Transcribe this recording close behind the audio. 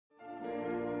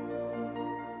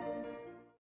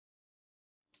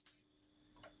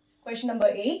Question number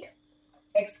 8.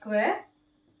 X square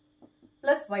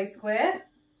plus y square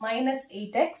minus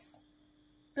 8x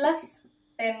plus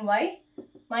 10y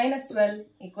minus 12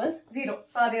 equals 0.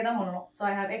 So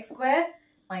I have x square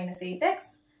minus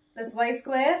 8x plus y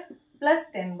square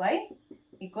plus 10y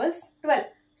equals 12.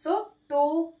 So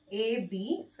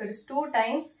 2ab, so it is 2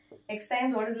 times x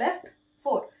times what is left?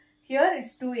 4. Here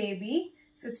it's 2ab,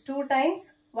 so it's 2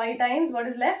 times y times what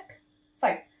is left?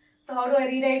 5. So how do I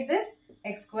rewrite this?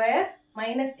 X square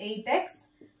minus 8x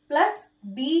plus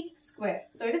b square.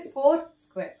 So it is 4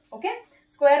 square. Okay.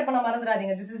 Square panna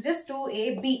marandradinga. This is just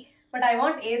 2ab. But I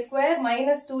want a square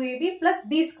minus 2ab plus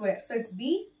b square. So it's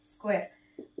b square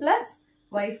plus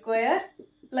y square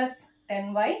plus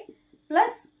 10y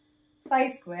plus 5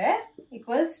 square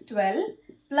equals 12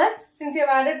 plus, since you have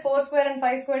added 4 square and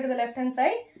 5 square to the left hand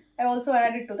side, I also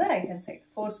added to the right hand side.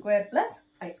 4 square plus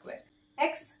 5 square.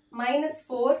 X minus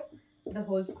 4 the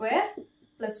whole square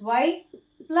plus y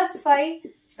plus 5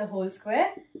 the whole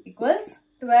square equals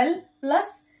 12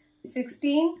 plus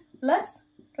 16 plus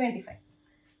 25.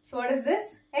 So what is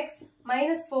this? X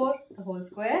minus 4 the whole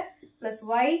square plus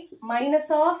y minus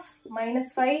of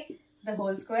minus 5 the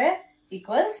whole square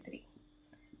equals 3.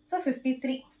 So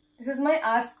 53. This is my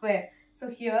r square. So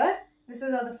here this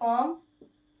is of the form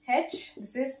h,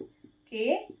 this is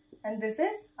k, and this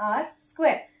is r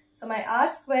square. So my r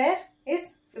square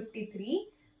is 53.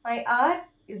 My r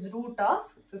is root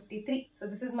of 53. So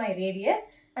this is my radius.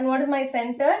 And what is my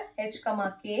center? H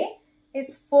comma k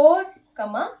is 4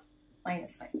 comma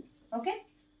minus 5. Okay.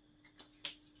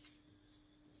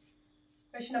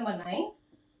 Question number 9.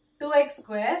 2x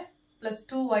square plus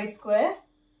 2y square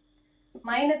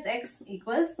minus x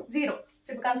equals 0.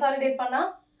 So if you consolidate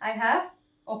panna, I have,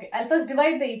 okay, I'll first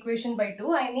divide the equation by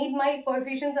 2. I need my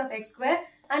coefficients of x square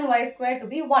and y square to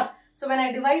be 1. So when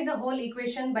I divide the whole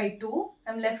equation by 2,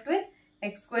 I'm left with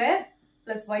x square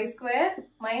plus y square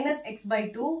minus x by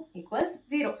 2 equals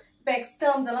 0. If x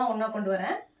terms have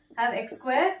x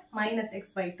square minus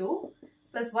x by 2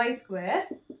 plus y square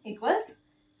equals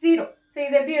 0. So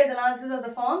the answers of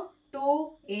the form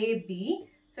 2ab.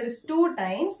 So it is 2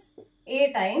 times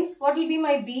a times, what will be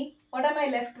my b? What am I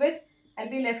left with? I'll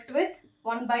be left with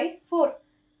 1 by 4.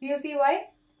 Do you see why?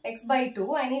 X by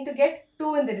 2, I need to get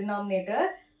 2 in the denominator.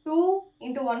 2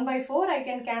 into 1 by 4, I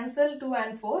can cancel 2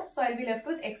 and 4. So I'll be left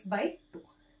with x by 2.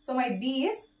 So my b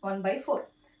is 1 by 4.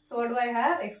 So what do I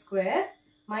have? X square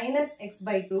minus x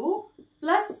by 2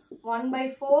 plus 1 by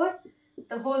 4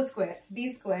 the whole square, b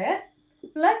square,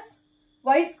 plus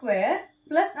y square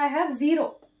plus I have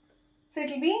 0. So it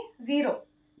will be 0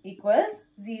 equals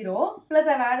 0 plus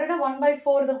I've added a 1 by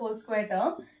 4 the whole square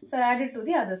term. So I add it to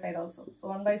the other side also. So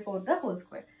 1 by 4 the whole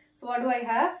square. So what do I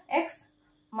have? X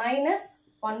minus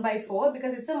 1 by 4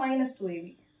 because it's a minus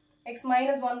 2ab. X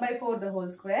minus 1 by 4 the whole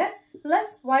square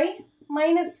plus y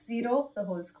minus 0 the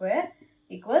whole square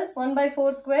equals 1 by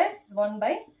 4 square is 1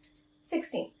 by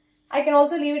 16. I can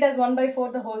also leave it as 1 by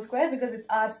 4 the whole square because it's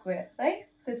r square, right?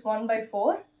 So it's 1 by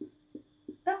 4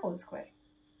 the whole square.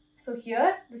 So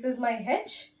here this is my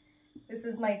h, this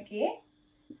is my k,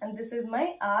 and this is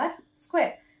my r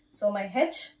square. So my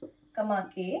h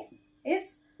comma k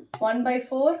is 1 by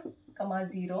 4 comma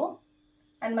 0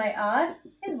 and my r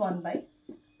is 1 by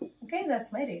 4. Okay,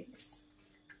 that's my radius.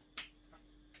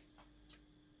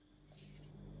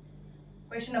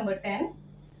 Question number 10.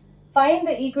 Find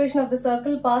the equation of the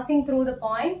circle passing through the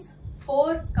points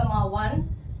 4,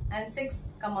 1 and 6,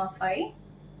 5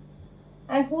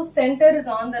 and whose center is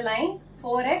on the line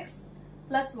 4x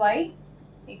plus y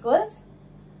equals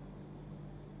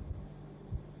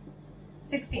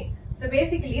 16. So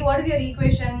basically what is your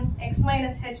equation? X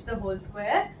minus h the whole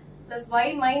square plus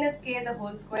y minus k the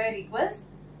whole square equals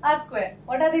r square.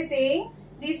 What are they saying?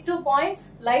 These 2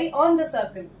 points lie on the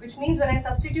circle, which means when I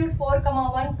substitute 4,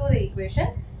 1 to the equation,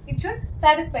 it should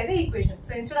satisfy the equation.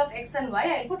 So instead of x and y,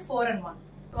 I'll put 4 and 1.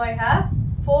 So I have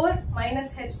 4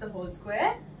 minus h the whole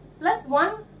square plus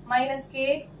 1 minus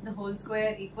k the whole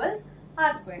square equals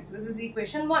r square. This is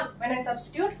equation 1 when I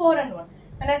substitute 4 and 1.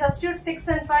 When I substitute 6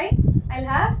 and 5, I'll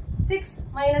have 6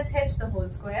 minus h the whole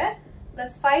square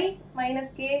plus 5 minus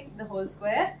k the whole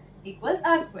square equals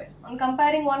r square. On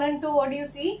comparing 1 and 2, what do you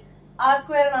see? R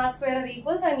square and r square are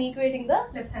equal, so I'm equating the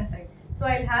left hand side. So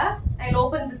I'll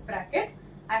open this bracket.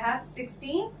 I have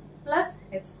 16 plus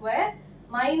h square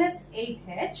minus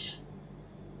 8h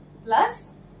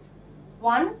plus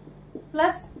 1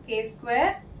 plus k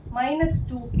square minus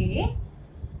 2k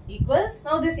equals,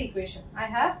 now this equation, I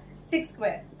have 6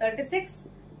 square, 36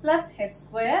 plus h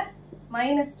square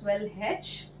minus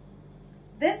 12h.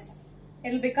 This,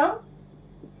 it will become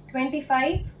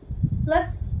 25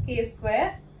 plus k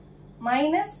square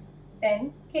minus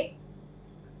 10k.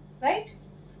 Right?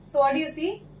 So what do you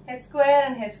see? H square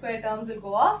and h square terms will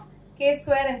go off. K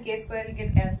square and k square will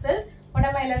get cancelled. What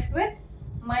am I left with?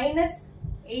 Minus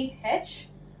 8h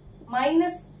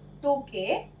minus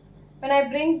 2k. When I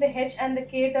bring the h and the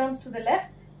k terms to the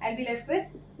left, I'll be left with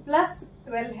plus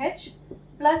 12h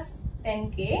plus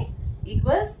 10k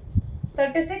equals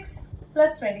 36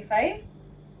 plus 25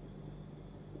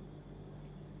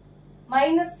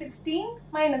 minus 16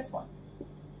 minus 1.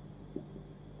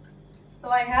 So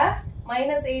I have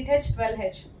minus 8h,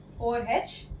 12h,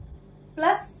 4h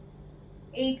plus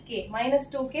 8k minus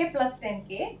 2k plus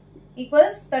 10k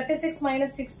equals 36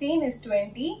 minus 16 is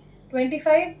 20,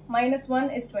 25 minus 1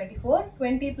 is 24,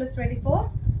 20 plus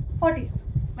 24, 44.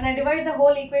 When I divide the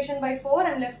whole equation by 4,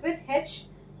 I am left with h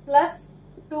plus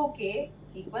 2k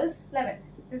equals 11.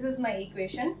 This is my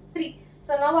equation 3.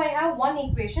 So now I have one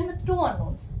equation with two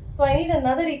unknowns. So I need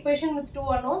another equation with two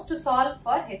unknowns to solve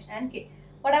for h and k.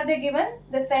 What have they given?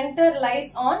 The center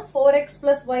lies on 4x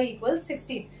plus y equals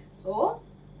 16. So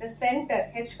the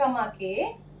center h comma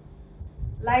k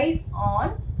lies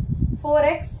on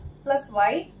 4x plus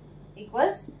y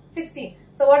equals 16.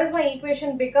 So what does my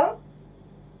equation become?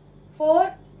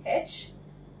 4h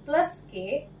plus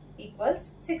k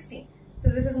equals 16. So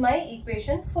this is my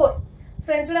equation 4.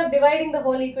 So instead of dividing the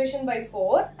whole equation by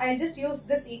 4, I'll just use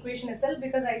this equation itself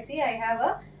because I see I have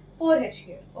a 4h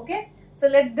here. Okay. So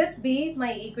let this be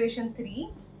my equation 3.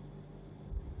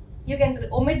 You can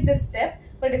omit this step,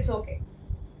 but it's okay.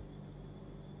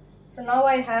 So now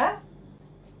I have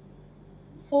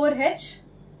 4h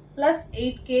plus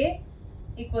 8k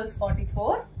equals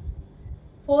 44.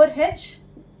 4h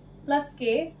plus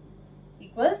k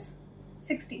equals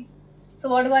 16. So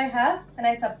what do I have? When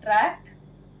I subtract,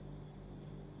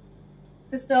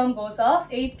 this term goes off.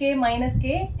 8k minus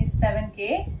k is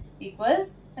 7k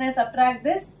equals, when I subtract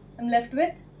this, I'm left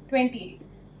with 28.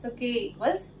 So k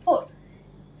equals 4.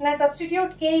 When I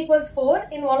substitute k equals 4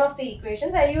 in one of the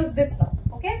equations, I'll use this now.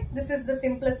 Okay, this is the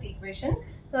simplest equation.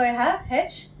 So I have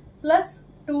h plus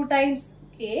 2 times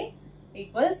k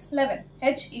equals 11.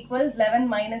 h equals 11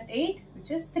 minus 8,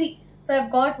 which is 3. So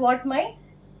I've got what my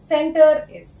center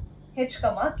is, h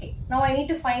comma k. Now I need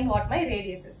to find what my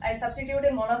radius is. I'll substitute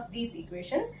in one of these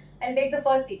equations. I'll take the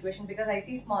first equation because I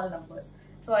see small numbers.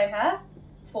 So I have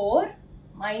 4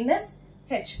 minus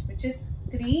h, which is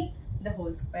 3 the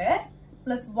whole square,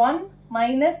 plus 1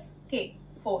 minus k,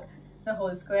 4 the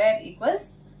whole square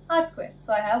equals r square.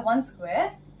 So I have 1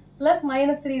 square plus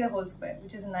minus 3 the whole square,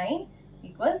 which is 9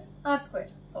 equals r square.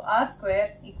 So r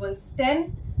square equals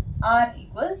 10, r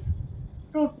equals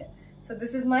root 10. So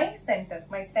this is my center.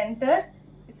 My center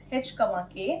is h comma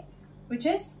k, which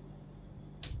is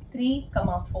 3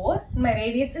 comma 4. My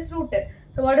radius is root 10.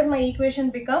 So what does my equation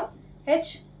become?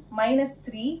 H minus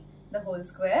 3 the whole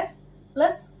square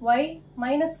plus y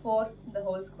minus 4 the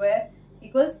whole square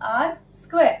equals r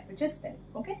square, which is 10.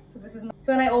 Okay, so this is my,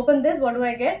 so when I open this, what do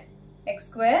I get? X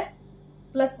square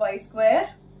plus y square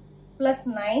plus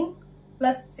 9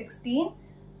 plus 16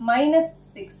 minus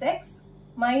 6x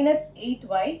minus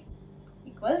 8y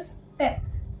equals 10.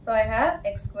 So I have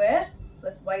x square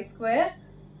plus y square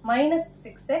minus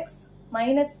 6x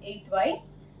minus 8y.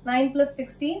 9 plus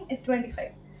 16 is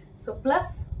 25. So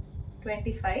plus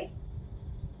 25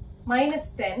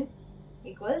 minus 10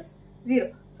 equals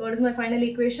 0. So what is my final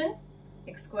equation?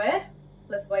 X square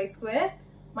plus y square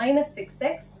minus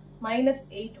 6x minus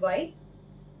 8y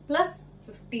plus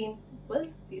 15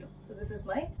 equals 0. So this is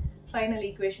my final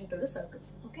equation to the circle.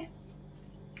 Okay.